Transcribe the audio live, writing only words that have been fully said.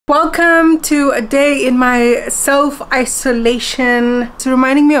Welcome to a day in my self-isolation. It's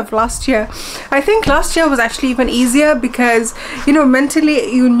reminding me of last year. I think last year was actually even easier because, you know,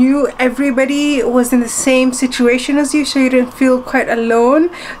 mentally you knew everybody was in the same situation as you, so you didn't feel quite alone.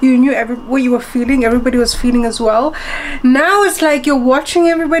 You knew what you were feeling, everybody was feeling as well. Now it's like you're watching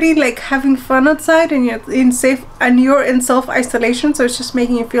everybody like having fun outside and you're in self-isolation, so it's just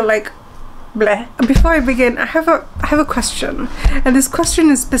making you feel like bleh. Before I begin, I have a question, and this question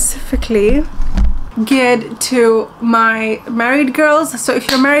is specifically geared to my married girls. So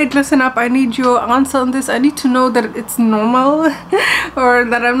if you're married, listen up, I need your answer on this. I need to know that it's normal or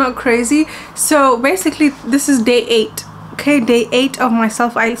that I'm not crazy. So basically this is day 8. Okay, day 8 of my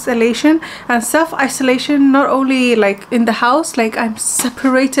self-isolation. And self-isolation not only like in the house, like I'm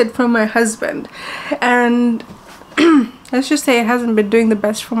separated from my husband, and let's just say it hasn't been doing the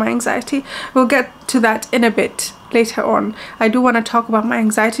best for my anxiety. We'll get to that in a bit later on. I do want to talk about my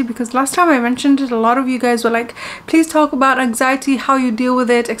anxiety because last time I mentioned it, a lot of you guys were like, please talk about anxiety, how you deal with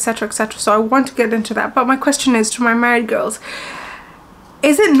it, etc, etc. So I want to get into that. But my question is to my married girls,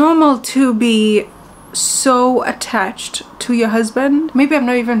 is it normal to be so attached to your husband? Maybe I'm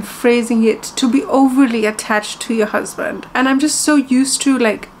not even phrasing it, to be overly attached to your husband. And I'm just so used to,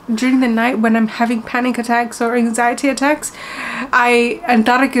 like, during the night when I'm having panic attacks or anxiety attacks, and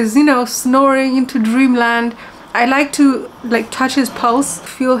Tarek is, you know, snoring into dreamland, I like to like touch his pulse,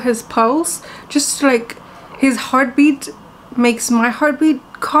 feel his pulse, just like his heartbeat makes my heartbeat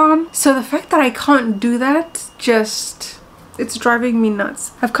calm. So the fact that I can't do that, just, it's driving me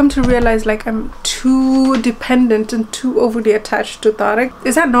nuts. I've come to realize like I'm too dependent and too overly attached to Tarek.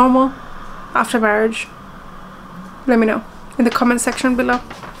 Is that normal after marriage? Let me know in the comment section below.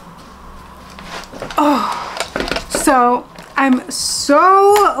 Oh, so I'm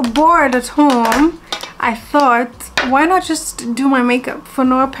so bored at home. I thought, why not just do my makeup for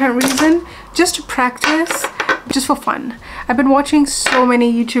no apparent reason, just to practice, just for fun. I've been watching so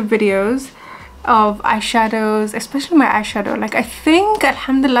many YouTube videos of eyeshadows, especially my eyeshadow. Like, I think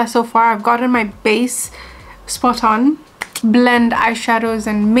alhamdulillah so far I've gotten my base spot on. Blend eyeshadows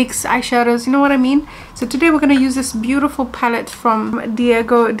and mix eyeshadows, you know what I mean? So today we're going to use this beautiful palette from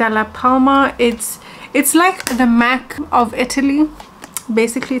Diego Dalla Palma. It's like the MAC of Italy.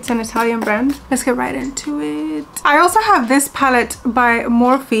 Basically it's an Italian brand. Let's get right into it. I also have this palette by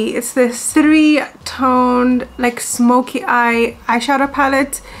Morphe. It's this 3-toned like smoky eye eyeshadow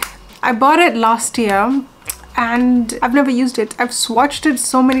palette. I bought it last year and I've never used it. I've swatched it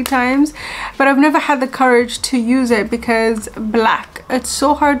so many times, but I've never had the courage to use it because black, it's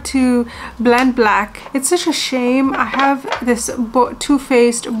so hard to blend black. It's such a shame. I have this Too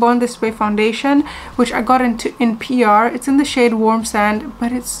Faced Born This Way foundation, which I got in PR. It's in the shade Warm Sand,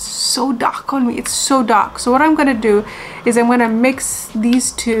 but it's so dark on me. It's so dark. So what I'm gonna do is I'm gonna mix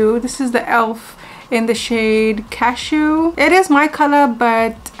these two. This is the e.l.f. in the shade Cashew. It is my color,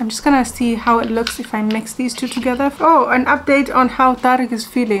 but I'm just gonna see how it looks if I mix these two together. Oh, an update on how Tarek is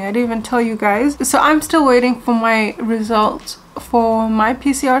feeling. I didn't even tell you guys. So I'm still waiting for my results for my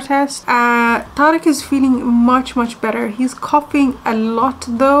PCR test. Tarek is feeling much better. He's coughing a lot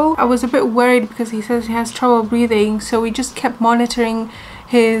though. I was a bit worried because he says he has trouble breathing, so we just kept monitoring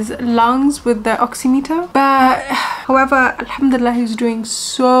his lungs with the oximeter. But however, alhamdulillah, he's doing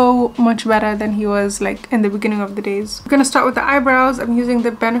so much better than he was like in the beginning of the days. I'm gonna start with the eyebrows. I'm using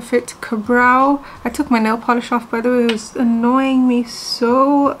the Benefit Ka-Brow. I took my nail polish off, by the way. It was annoying me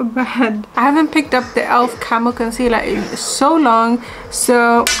so bad. I haven't picked up the e.l.f. Camo Concealer in so long,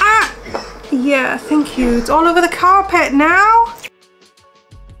 so yeah, thank you. It's all over the carpet now.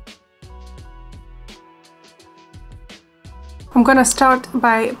 I'm gonna start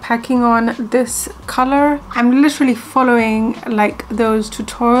by packing on this color. I'm literally following like those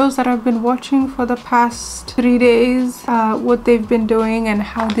tutorials that I've been watching for the past 3 days, what they've been doing and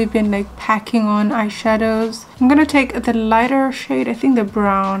how they've been like packing on eyeshadows. I'm gonna take the lighter shade, I think the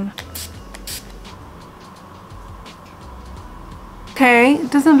brown. Okay, it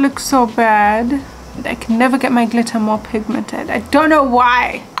doesn't look so bad. I can never get my glitter more pigmented. I don't know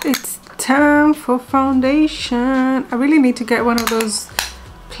why. It's time for foundation. I really need to get one of those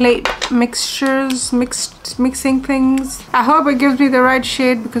plate mixtures, mixing things. I hope it gives me the right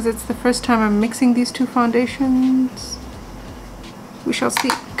shade because it's the first time I'm mixing these two foundations. We shall see.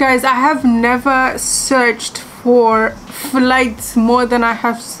 Guys, I have never searched for flights more than I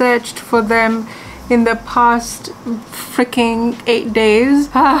have searched for them in the past freaking 8 days.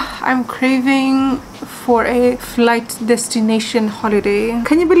 I'm craving for a flight destination holiday.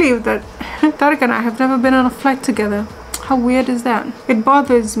 Can you believe that Tarek and I have never been on a flight together? How weird is that? It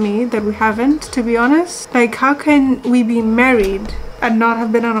bothers me that we haven't, to be honest. Like, how can we be married and not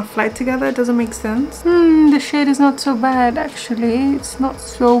have been on a flight together. It doesn't make sense. The shade is not so bad actually. It's not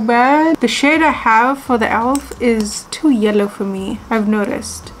so bad. The shade I have for the e.l.f. is too yellow for me, I've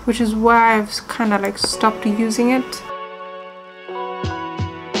noticed, which is why I've kind of like stopped using it.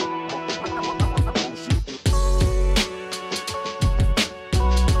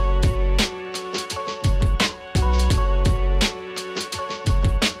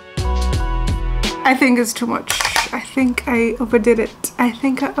 I think it's too much. I think I overdid it. I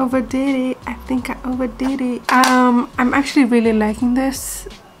think I overdid it. I think I overdid it. I'm actually really liking this,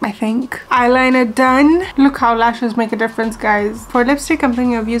 I think. Eyeliner done. Look how lashes make a difference, guys. For lipstick, I'm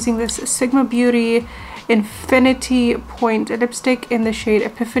thinking of using this Sigma Beauty Infinity Point lipstick in the shade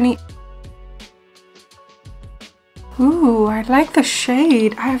Epiphany. Ooh, I like the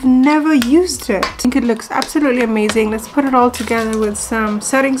shade. I've never used it. I think it looks absolutely amazing. Let's put it all together with some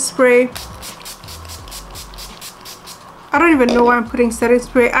setting spray. I don't even know why I'm putting setting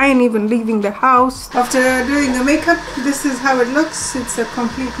spray. I ain't even leaving the house. After doing the makeup, this is how it looks. It's a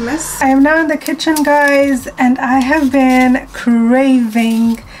complete mess. I am now in the kitchen, guys, and I have been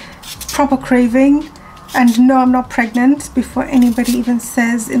craving, proper craving. And no, I'm not pregnant, before anybody even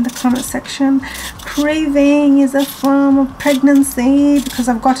says in the comment section craving is a form of pregnancy, because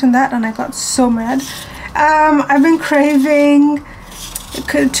I've gotten that and I got so mad. I've been craving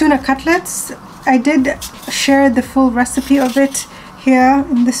tuna cutlets. I did share the full recipe of it here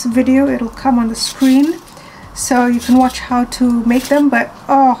in this video. It'll come on the screen so you can watch how to make them. But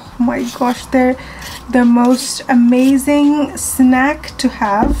oh my gosh, they're the most amazing snack to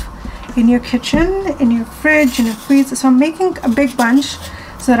have in your kitchen, in your fridge, in your freezer. So I'm making a big bunch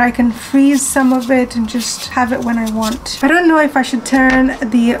so that I can freeze some of it and just have it when I want. I don't know if I should turn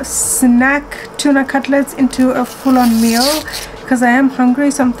the snack tuna cutlets into a full-on meal, because I am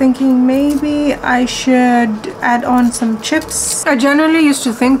hungry, so I'm thinking maybe I should add on some chips. I generally used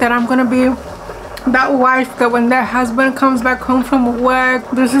to think that I'm gonna be that wife that when their husband comes back home from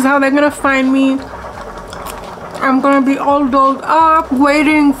work, this is how they're gonna find me. I'm gonna be all dolled up,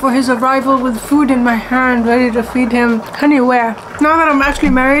 waiting for his arrival with food in my hand, ready to feed him. Anywhere. Now that I'm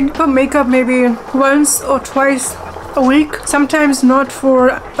actually married, I put makeup maybe once or twice a week, sometimes not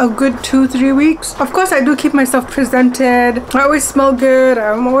for a good 2-3 weeks. Of course, I do keep myself presented. I always smell good.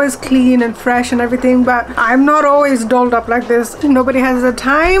 I'm always clean and fresh and everything, but I'm not always dolled up like this. Nobody has the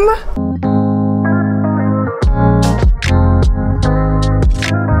time.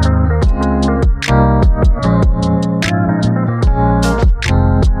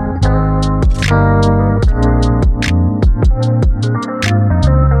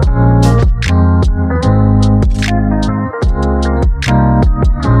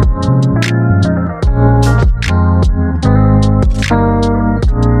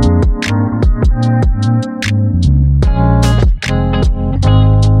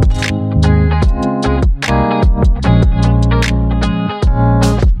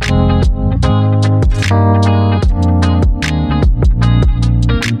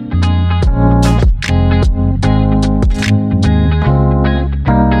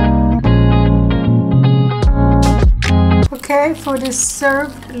 For this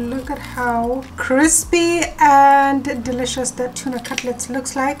served, look at how crispy and delicious that tuna cutlets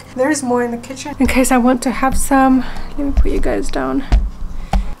looks like. There is more in the kitchen in case I want to have some. Let me put you guys down.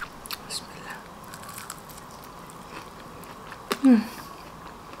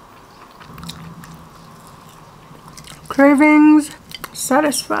 Cravings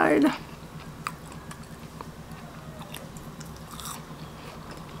satisfied.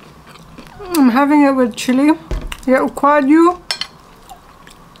 I'm having it with chili. Yeah, ukwaju.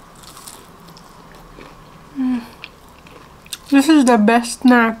 This is the best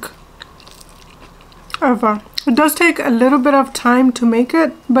snack ever. It does take a little bit of time to make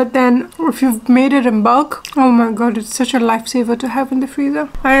it, but then if you've made it in bulk, oh my god, it's such a lifesaver to have in the freezer.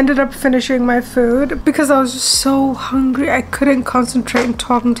 I ended up finishing my food because I was just so hungry. I couldn't concentrate on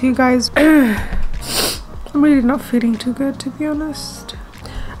talking to you guys. I'm really not feeling too good, to be honest.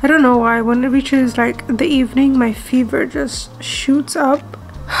 I don't know why. When it reaches like the evening, my fever just shoots up.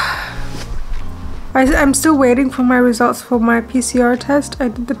 I'm still waiting for my results for my PCR test. I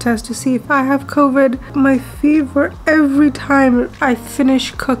did the test to see if I have COVID. My fever, every time I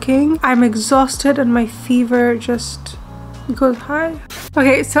finish cooking, I'm exhausted and my fever just It goes high.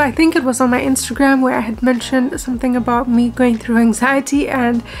 Okay, so I think it was on my Instagram where I had mentioned something about me going through anxiety,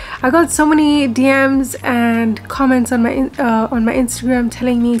 and I got so many DMs and comments on my Instagram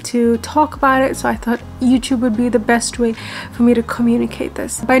telling me to talk about it. So I thought YouTube would be the best way for me to communicate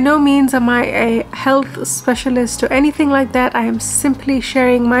this. By no means am I a health specialist or anything like that. I am simply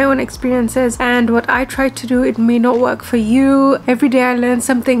sharing my own experiences and what I try to do. It may not work for you. Every day I learn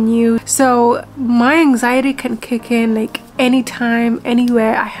something new. So my anxiety can kick in like anytime,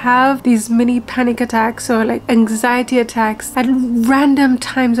 anywhere. I have these mini panic attacks or like anxiety attacks at random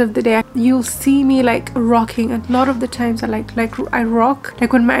times of the day. You'll see me like rocking. A lot of the times I rock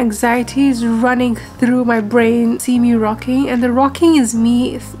like when my anxiety is running through my brain. See me rocking, and the rocking is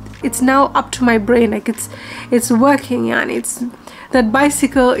me. It's now up to my brain, like it's working, and it's that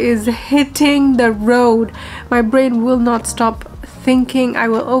bicycle is hitting the road. My brain will not stop thinking. I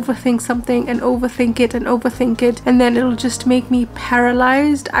will overthink something and overthink it and overthink it, and then it'll just make me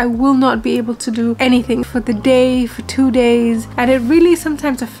paralyzed. I will not be able to do anything for the day, for 2 days, and it really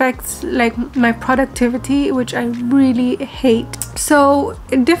sometimes affects like my productivity, which I really hate. So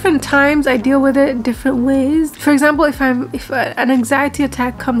in different times I deal with it different ways. For example, if an anxiety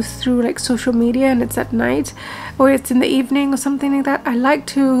attack comes through like social media and it's at night or it's in the evening or something like that, I like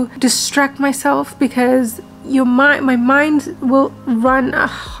to distract myself, because my mind will run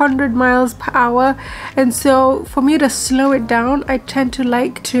 100 miles per hour, and so for me to slow it down, I tend to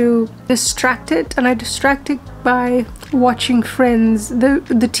like to distract it, and I distract it by watching Friends, the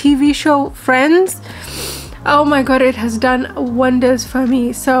TV show Friends. Oh my god, it has done wonders for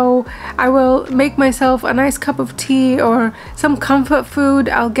me. So I will make myself a nice cup of tea or some comfort food.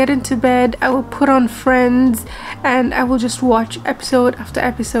 I'll get into bed, I will put on Friends, and I will just watch episode after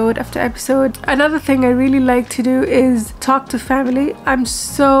episode after episode. Another thing I really like to do is talk to family. I'm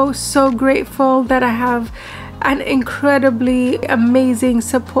so grateful that I have an incredibly amazing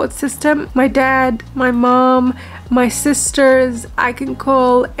support system. My dad, my mom, my sisters, I can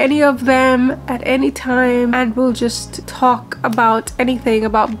call any of them at any time and we'll just talk about anything,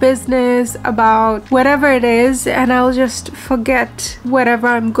 about business, about whatever it is, and I'll just forget whatever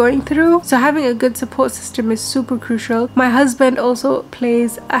I'm going through. So having a good support system is super crucial. My husband also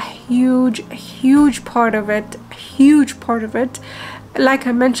plays a huge part of it, Like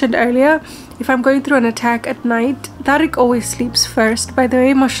I mentioned earlier, if I'm going through an attack at night, Tariq always sleeps first. By the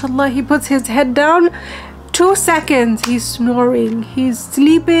way, mashallah, he puts his head down, 2 seconds he's snoring, he's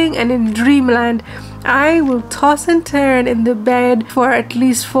sleeping and in dreamland. I will toss and turn in the bed for at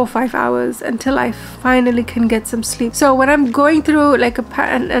least 4 or 5 hours until I finally can get some sleep. So when I'm going through like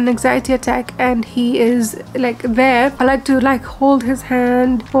an anxiety attack and he is like there, I like to like hold his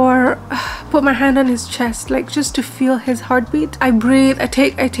hand or put my hand on his chest, like just to feel his heartbeat. I breathe, I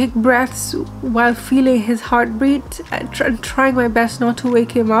take breaths while feeling his heartbeat, trying my best not to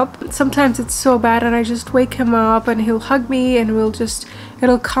wake him up. Sometimes it's so bad and I just wake him up and he'll hug me and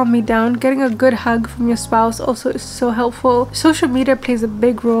it'll calm me down. Getting a good hug from your spouse also is so helpful. Social media plays a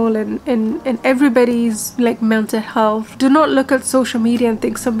big role in everybody's like mental health. Do not look at social media and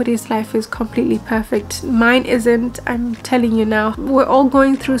think somebody's life is completely perfect. Mine isn't, I'm telling you now. We're all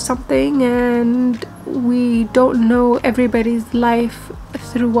going through something and we don't know everybody's life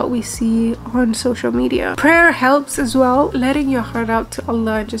through what we see on social media. Prayer helps as well, letting your heart out to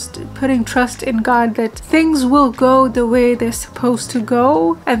Allah, just putting trust in God that things will go the way they're supposed to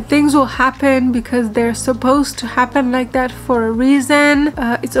go and things will happen because they're supposed to happen like that for a reason.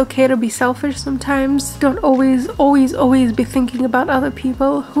 It's okay to be selfish sometimes. Don't always be thinking about other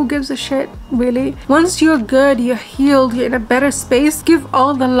people. Who gives a shit, really? Once you're good, you're healed, you're in a better space, give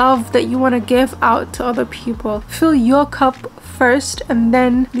all the love that you want to give out to other people. Fill your cup first and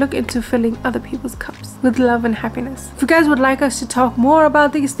then look into filling other people's cups with love and happiness. If you guys would like us to talk more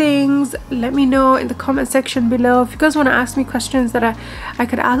about these things, let me know in the comment section below. If you guys want to ask me questions that I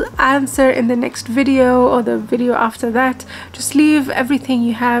could answer in the next video or the video after that, just leave everything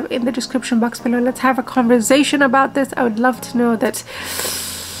you have in the description box below. Let's have a conversation about this. I would love to know that.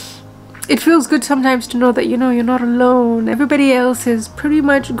 It feels good sometimes to know that, you know, you're not alone. Everybody else is pretty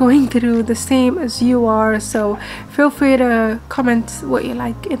much going through the same as you are. So feel free to comment what you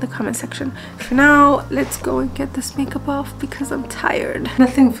like in the comment section. For now, let's go and get this makeup off because I'm tired.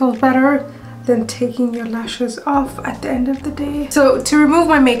 Nothing feels better than taking your lashes off at the end of the day. So to remove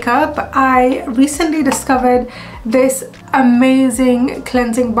my makeup, I recently discovered this amazing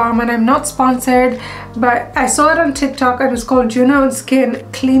cleansing balm, and I'm not sponsored, but I saw it on TikTok and it's called Juno Skin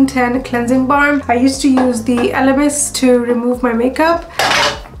Clean 10 Cleansing Balm. I used to use the Elemis to remove my makeup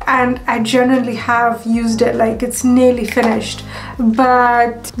and I generally have used it, like it's nearly finished,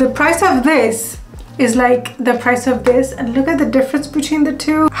 but the price of this is like the price of this, and look at the difference between the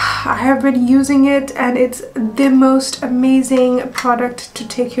two. I have been using it and it's the most amazing product to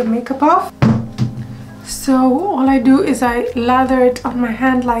take your makeup off. So all I do is I lather it on my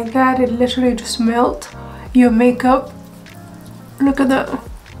hand like that. It literally just melts your makeup. Look at that.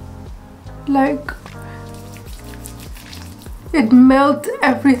 Like, it melts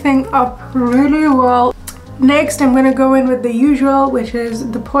everything up really well. Next, I'm gonna go in with the usual, which is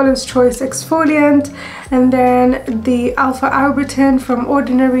the Paula's Choice exfoliant, and then the Alpha Arbutin from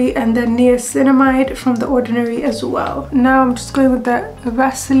Ordinary, and then Niacinamide from the Ordinary as well. Now I'm just going with the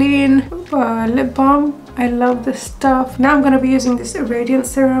Vaseline lip balm. I love this stuff. Now I'm gonna be using this Radiant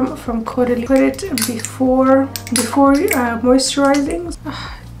Serum from Caudalie. Put it before moisturizing.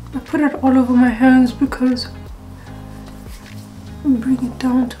 I put it all over my hands because bring it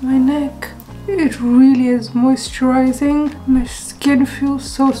down to my neck. It really is moisturizing. My skin feels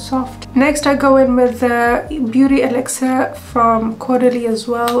so soft. Next, I go in with the Beauty Elixir from Caudalie as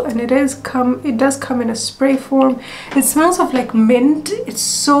well, and it does come in a spray form. It smells of like mint. It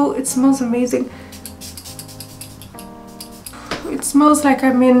smells amazing. It smells like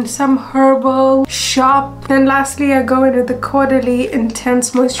I'm in some herbal shop. Then lastly, I go in with the Caudalie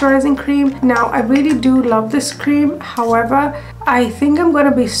Intense Moisturizing Cream. Now, I really do love this cream. However, I think I'm going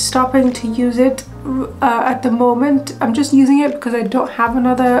to be stopping to use it at the moment. I'm just using it because I don't have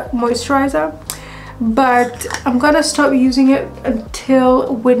another moisturizer. But I'm going to stop using it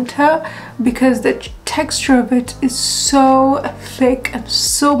until winter because the texture of it is so thick and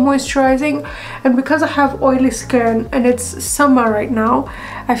so moisturizing, and because I have oily skin and it's summer right now,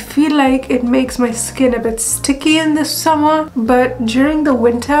 I feel like it makes my skin a bit sticky in the summer. But during the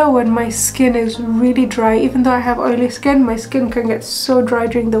winter, when my skin is really dry, even though I have oily skin, my skin can get so dry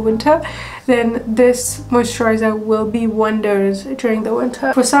during the winter, then this moisturizer will be wonders during the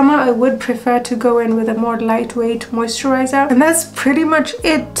winter. For summer, I would prefer to go in with a more lightweight moisturizer, and that's pretty much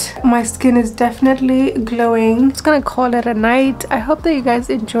it. My skin is definitely glowing. I'm just gonna call it a night. I hope that you guys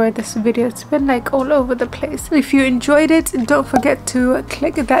enjoyed this video. It's been like all over the place. If you enjoyed it, don't forget to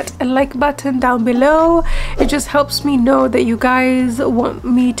click that like button down below. It just helps me know that you guys want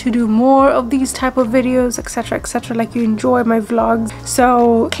me to do more of these type of videos, etc, etc, like you enjoy my vlogs.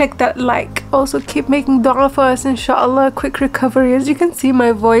 So click that like. Also keep making dua for us, inshallah. Quick recovery. As you can see,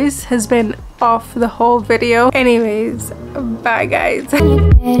 my voice has been off the whole video. Anyways, bye guys.